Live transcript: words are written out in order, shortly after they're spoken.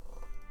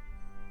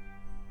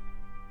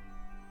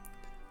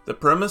The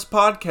Premise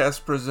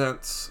Podcast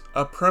presents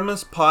A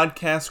Premise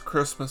Podcast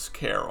Christmas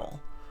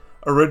Carol,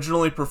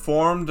 originally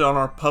performed on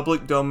our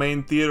Public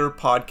Domain Theater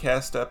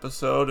podcast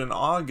episode in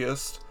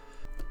August.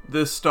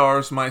 This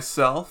stars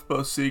myself, Bo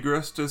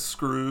Segrest as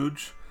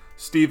Scrooge,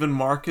 Stevan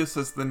Marcus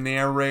as the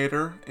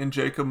narrator, and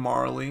Jacob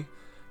Marley,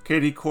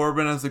 Katie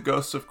Corbin as the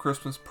Ghost of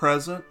Christmas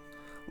Present,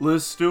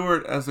 Liz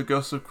Stewart as the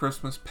Ghost of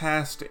Christmas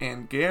Past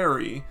and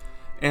Gary,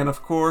 and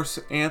of course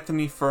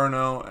Anthony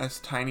Furno as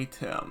Tiny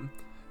Tim.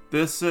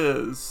 This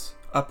is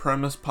A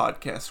Premise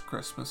Podcast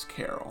Christmas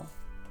Carol.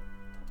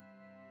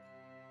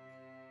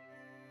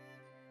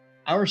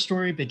 Our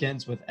story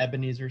begins with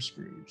Ebenezer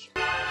Scrooge.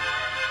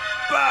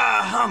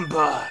 Bah,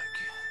 humbug!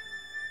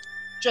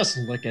 Just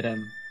look at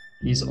him.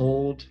 He's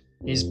old,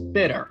 he's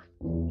bitter,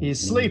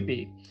 he's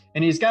sleepy,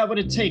 and he's got what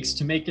it takes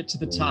to make it to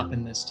the top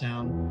in this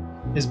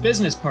town. His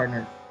business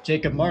partner,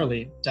 Jacob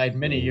Marley, died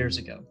many years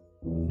ago.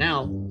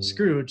 Now,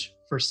 Scrooge,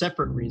 for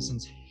separate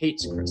reasons,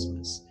 hates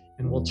Christmas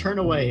and will turn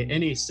away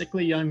any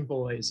sickly young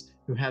boys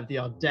who have the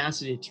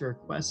audacity to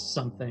request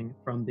something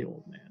from the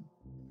old man.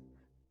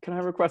 Can I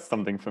request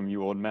something from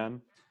you, old man?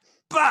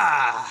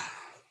 Bah!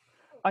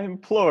 I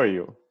implore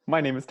you.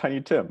 My name is Tiny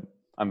Tim.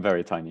 I'm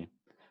very tiny.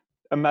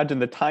 Imagine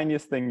the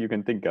tiniest thing you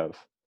can think of.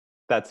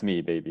 That's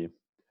me, baby.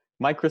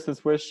 My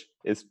Christmas wish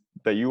is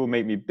that you will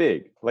make me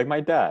big, like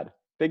my dad,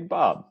 Big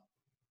Bob.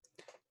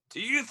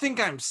 Do you think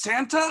I'm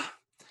Santa?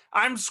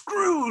 I'm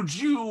Scrooge,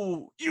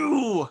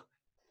 you!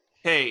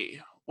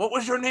 Hey, what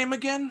was your name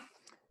again?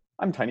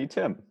 I'm Tiny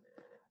Tim.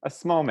 A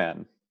small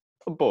man.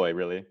 A boy,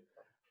 really.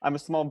 I'm a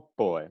small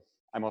boy.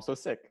 I'm also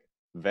sick.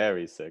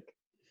 Very sick.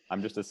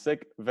 I'm just a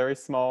sick, very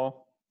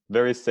small,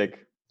 very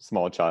sick,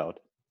 small child.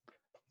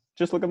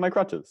 Just look at my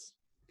crutches.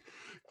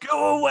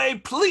 Go away,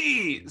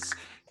 please!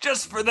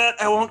 Just for that,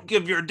 I won't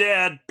give your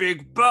dad,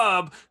 Big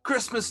Bob,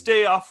 Christmas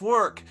Day off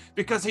work,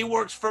 because he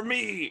works for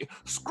me,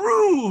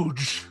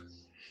 Scrooge!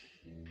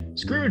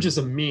 Scrooge is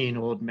a mean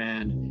old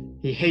man.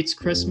 He hates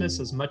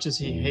Christmas as much as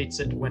he hates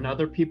it when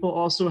other people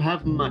also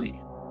have money.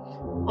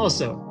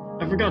 Also,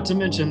 I forgot to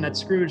mention that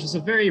Scrooge is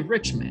a very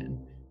rich man,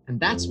 and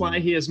that's why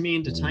he is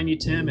mean to Tiny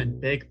Tim and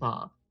Big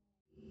Bob.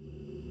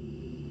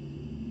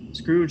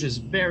 Scrooge is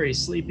very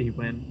sleepy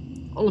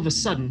when, all of a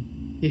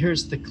sudden, he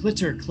hears the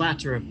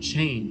clitter-clatter of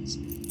chains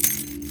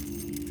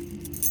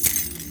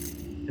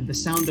and the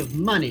sound of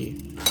money,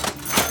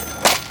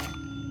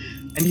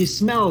 and he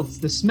smells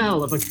the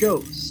smell of a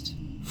ghost.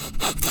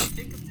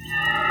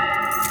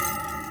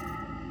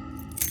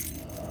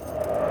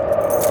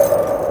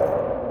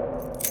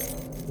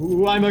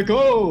 Ooh, I'm a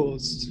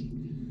ghost!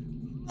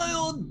 My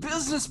old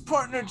business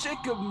partner,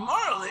 Jacob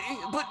Marley,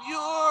 but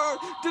you're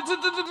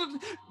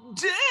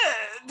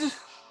dead!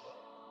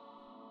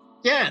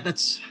 Yeah,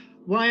 that's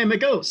why I'm a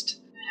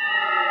ghost.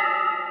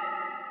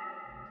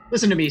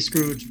 Listen to me,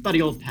 Scrooge,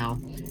 buddy old pal.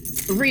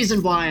 The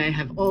reason why I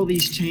have all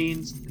these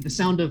chains, and the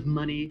sound of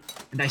money,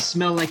 and I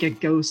smell like a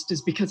ghost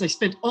is because I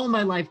spent all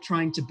my life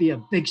trying to be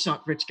a big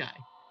shot rich guy.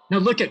 Now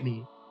look at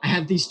me. I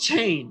have these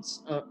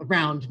chains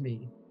around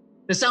me.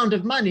 The sound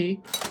of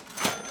money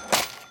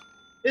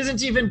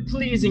isn't even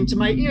pleasing to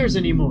my ears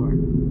anymore.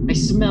 I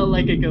smell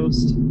like a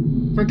ghost.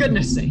 For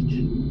goodness sake.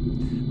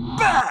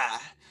 Bah!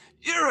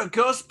 You're a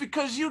ghost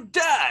because you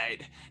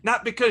died,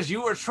 not because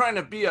you were trying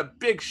to be a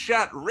big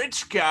shot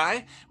rich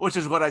guy, which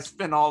is what I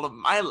spent all of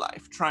my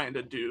life trying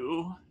to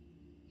do.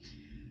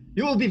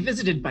 You will be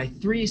visited by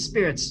 3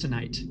 spirits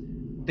tonight.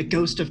 The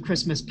ghost of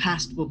Christmas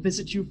past will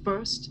visit you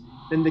first,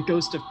 then the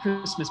ghost of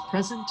Christmas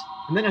present,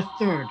 and then a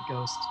 3rd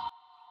ghost.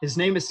 His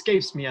name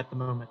escapes me at the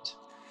moment.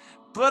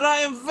 But I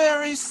am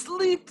very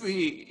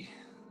sleepy.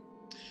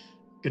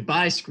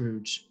 Goodbye,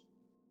 Scrooge,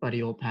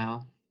 buddy old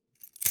pal.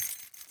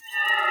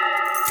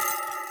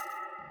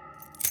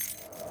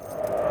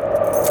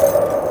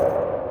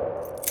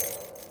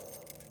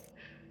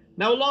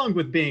 Now, along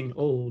with being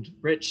old,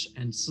 rich,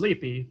 and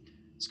sleepy,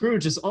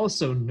 Scrooge is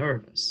also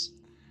nervous.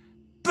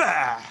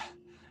 Bah!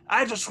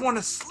 I just want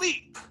to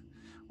sleep.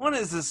 When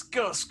is this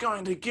ghost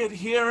going to get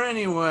here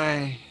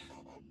anyway?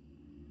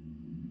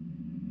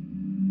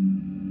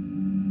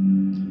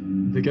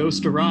 The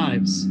ghost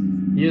arrives.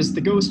 He is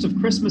the ghost of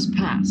Christmas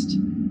past.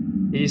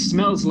 He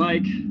smells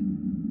like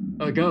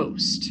a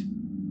ghost.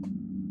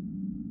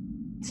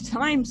 It's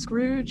time,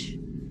 Scrooge.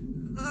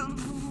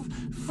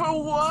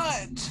 For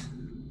what?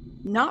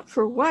 Not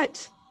for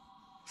what.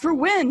 For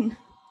when?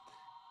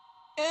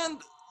 And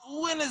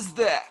when is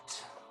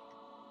that?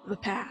 The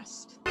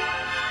past.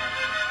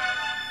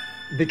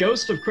 The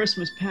ghost of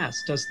Christmas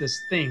past does this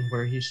thing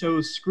where he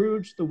shows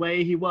Scrooge the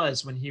way he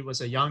was when he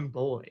was a young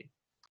boy.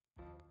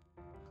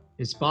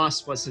 His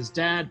boss was his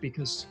dad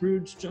because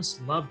Scrooge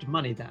just loved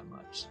money that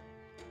much.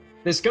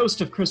 This ghost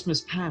of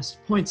Christmas past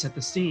points at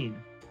the scene.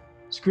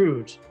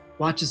 Scrooge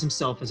watches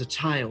himself as a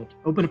child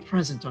open a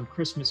present on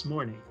Christmas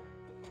morning.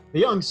 The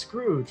young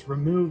Scrooge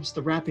removes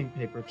the wrapping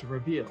paper to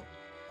reveal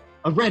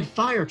a red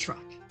fire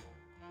truck.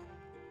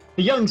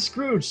 The young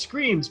Scrooge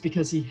screams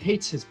because he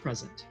hates his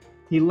present.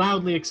 He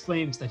loudly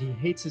exclaims that he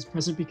hates his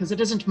present because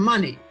it isn't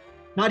money,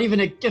 not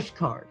even a gift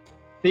card.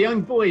 The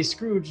young boy,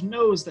 Scrooge,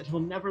 knows that he'll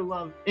never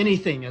love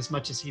anything as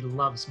much as he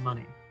loves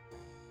money.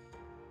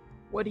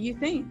 What do you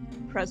think,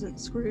 Present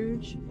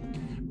Scrooge?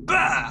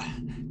 Bah!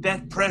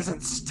 That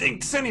present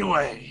stinks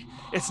anyway.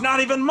 It's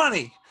not even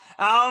money.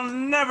 I'll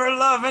never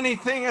love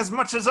anything as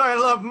much as I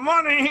love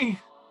money.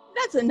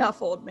 That's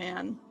enough, old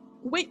man.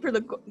 Wait for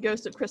the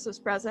ghost of Christmas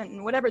present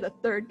and whatever the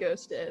third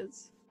ghost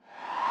is.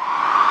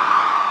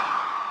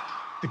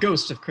 The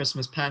ghost of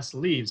Christmas past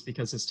leaves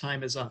because his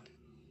time is up.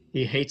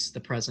 He hates the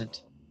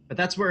present, but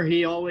that's where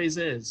he always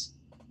is.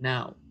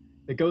 Now,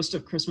 the ghost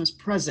of Christmas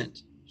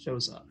present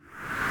shows up.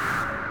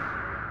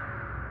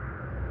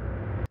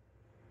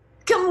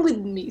 Come with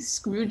me,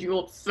 Scrooge, you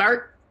old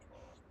fart.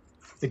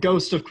 The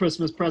ghost of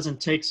Christmas present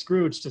takes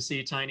Scrooge to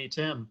see Tiny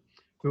Tim,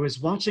 who is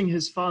watching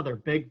his father,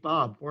 Big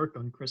Bob, work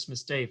on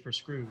Christmas Day for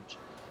Scrooge.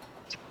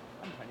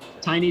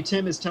 Tiny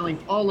Tim is telling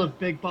all of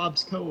Big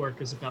Bob's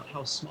co-workers about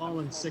how small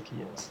and sick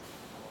he is.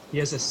 He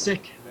is a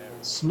sick,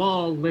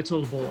 small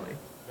little boy.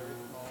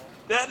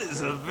 That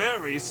is a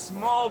very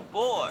small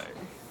boy.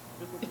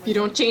 If you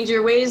don't change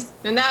your ways,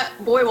 then that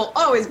boy will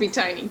always be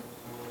tiny.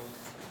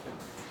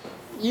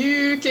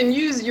 You can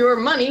use your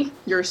money,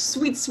 your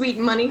sweet, sweet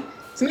money,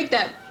 to make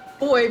that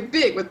boy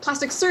big with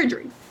plastic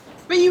surgery.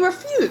 But you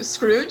refuse,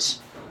 Scrooge.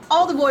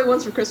 All the boy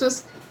wants for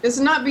Christmas is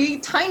to not be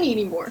tiny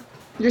anymore.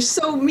 You're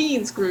so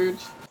mean, Scrooge.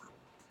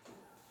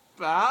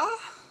 Bah?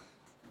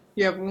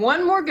 You have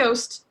one more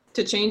ghost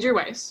to change your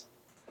ways.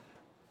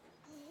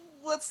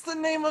 What's the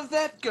name of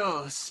that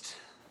ghost?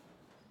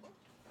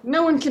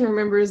 No one can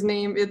remember his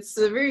name. It's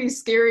a very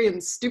scary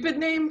and stupid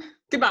name.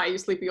 Goodbye, you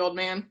sleepy old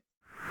man.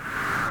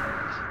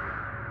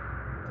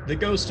 The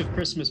ghost of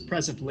Christmas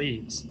present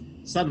leaves,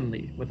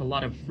 suddenly with a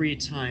lot of free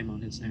time on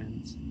his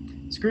hands.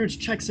 Scrooge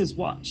checks his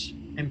watch,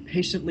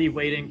 impatiently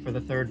waiting for the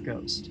third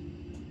ghost.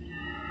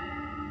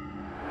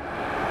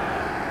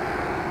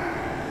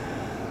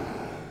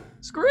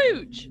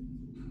 Scrooge!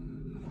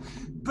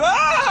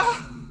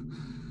 Bah!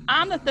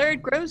 I'm the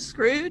third ghost,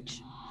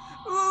 Scrooge.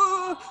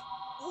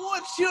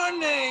 What's your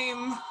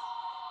name?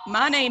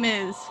 My name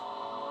is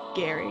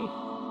Gary.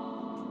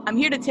 I'm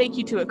here to take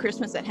you to a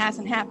Christmas that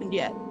hasn't happened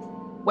yet.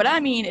 What I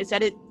mean is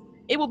that it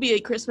will be a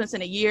Christmas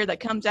in a year that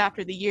comes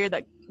after the year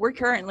that we're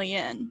currently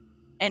in.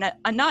 And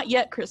a not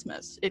yet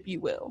Christmas, if you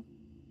will.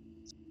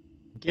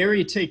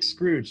 Gary takes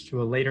Scrooge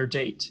to a later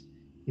date.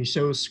 He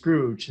shows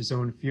Scrooge his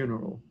own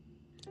funeral.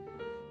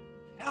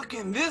 How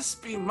can this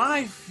be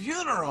my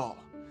funeral?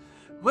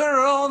 Where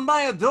are all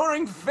my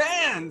adoring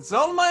fans,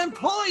 all my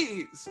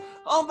employees,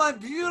 all my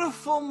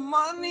beautiful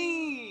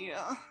money?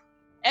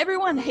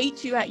 Everyone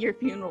hates you at your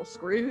funeral,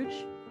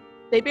 Scrooge.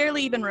 They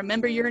barely even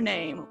remember your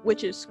name,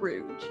 which is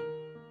Scrooge.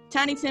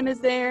 Tiny Tim is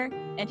there,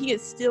 and he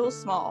is still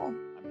small. I'm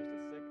just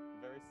a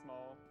sick, very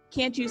small.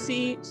 Can't you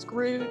see,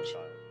 Scrooge?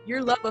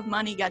 Your love of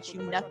money got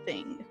you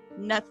nothing.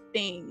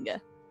 Nothing.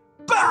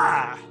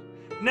 Bah!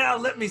 Now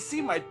let me see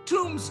my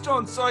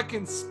tombstone so I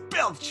can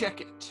spell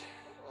check it.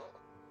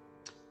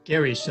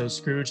 Gary shows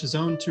Scrooge his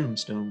own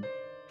tombstone.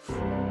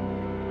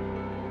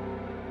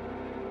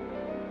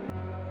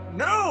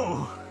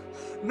 No!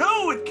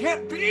 No, it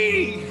can't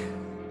be!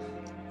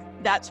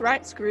 That's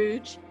right,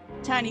 Scrooge.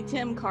 Tiny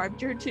Tim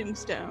carved your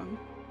tombstone.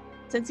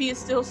 Since he is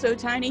still so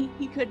tiny,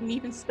 he couldn't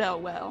even spell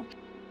well.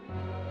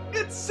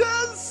 It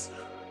says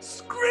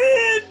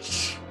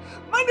Scrooge!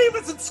 My name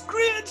isn't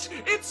Scrooge,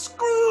 it's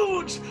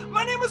Scrooge!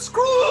 My name is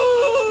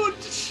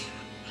Scrooge!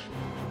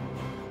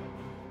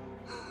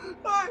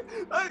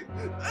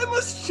 I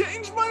must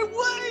change my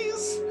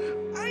ways!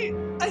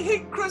 I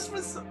hate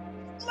Christmas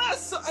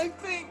less, I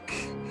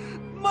think.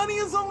 Money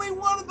is only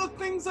one of the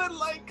things I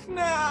like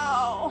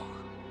now.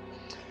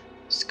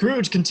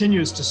 Scrooge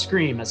continues to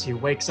scream as he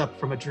wakes up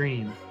from a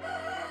dream.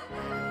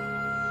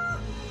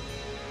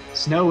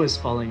 Snow is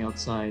falling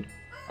outside.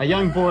 A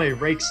young boy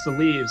rakes the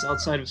leaves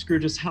outside of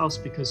Scrooge's house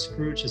because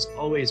Scrooge has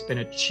always been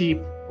a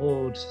cheap,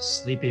 old,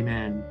 sleepy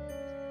man.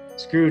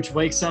 Scrooge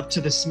wakes up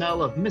to the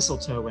smell of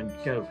mistletoe and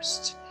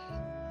ghost.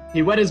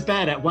 He wet his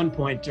bed at one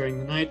point during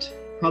the night,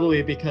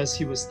 probably because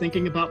he was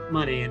thinking about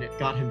money and it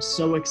got him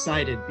so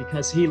excited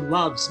because he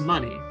loves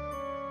money.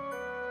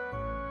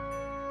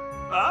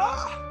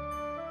 Ah!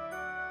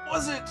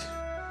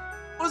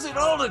 Was it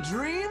all a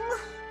dream?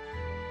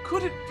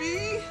 Could it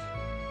be?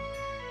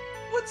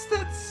 What's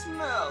that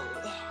smell?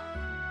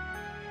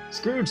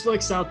 Scrooge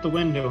looks out the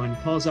window and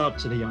calls out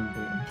to the young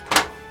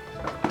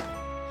boy.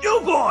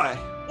 You boy!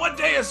 What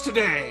day is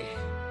today?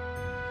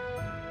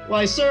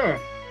 Why, sir,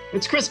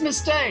 it's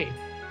Christmas Day!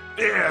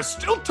 Yeah,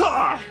 still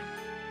tar!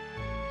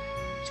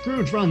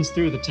 Scrooge runs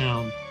through the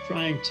town,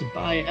 trying to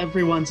buy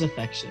everyone's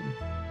affection.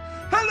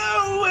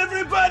 Hello,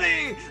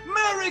 everybody!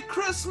 Merry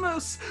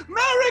Christmas!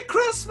 Merry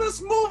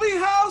Christmas, movie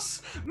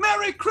house!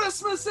 Merry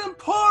Christmas,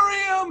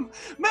 Emporium!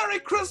 Merry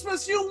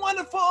Christmas, you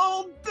wonderful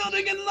old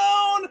building and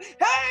loan!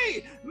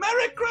 Hey!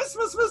 Merry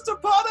Christmas, Mr.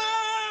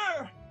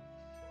 Potter!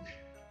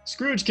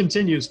 Scrooge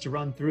continues to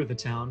run through the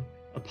town,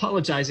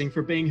 apologizing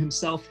for being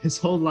himself his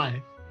whole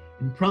life,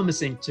 and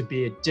promising to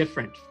be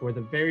different for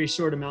the very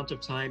short amount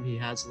of time he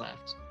has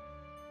left.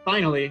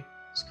 Finally,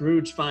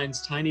 Scrooge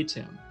finds Tiny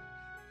Tim.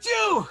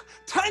 You,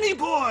 tiny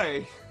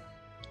boy!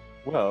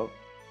 Well,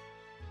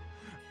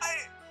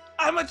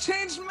 I'm a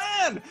changed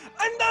man!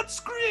 I'm not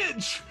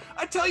Scrooge!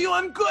 I tell you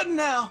I'm good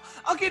now!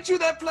 I'll get you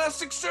that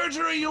plastic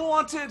surgery you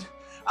wanted!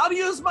 I'll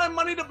use my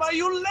money to buy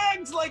you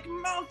legs like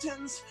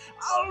mountains!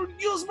 I'll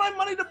use my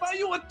money to buy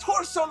you a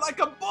torso like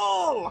a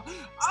bull!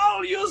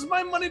 I'll use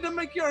my money to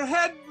make your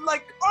head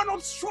like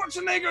Arnold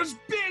Schwarzenegger's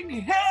big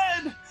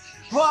head!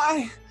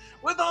 Why?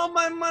 With all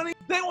my money,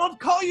 they won't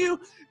call you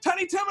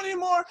Tiny Tim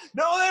anymore!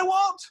 No, they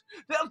won't!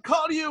 They'll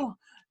call you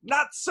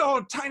Not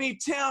So Tiny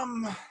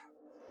Tim!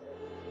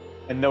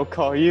 and they'll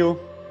call you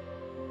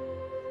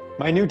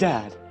my new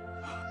dad.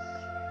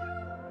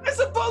 I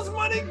suppose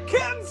money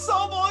can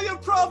solve all your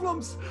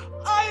problems.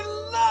 I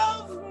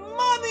love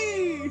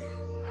money.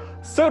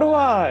 So do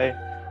I!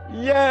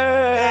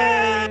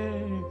 Yay!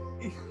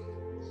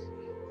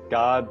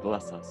 God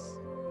bless us,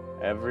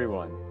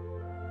 everyone.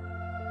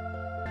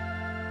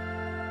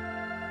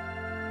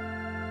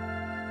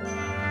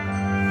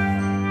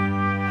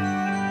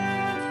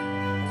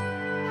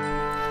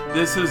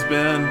 This has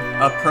been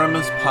a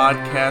Premise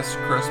Podcast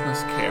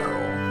Christmas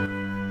Carol.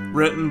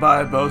 Written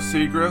by Bo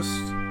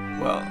Segrest.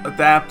 Well,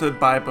 adapted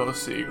by Bo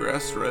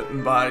Segrest.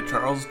 Written by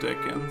Charles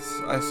Dickens,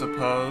 I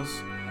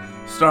suppose.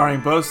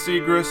 Starring Bo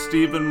Segrest,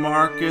 Stevan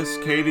Marcus,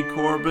 Katie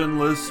Corbin,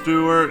 Liz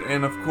Stewart,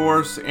 and of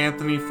course,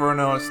 Anthony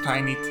Furno as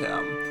Tiny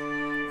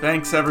Tim.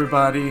 Thanks,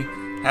 everybody.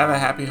 Have a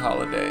happy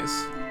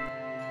holidays.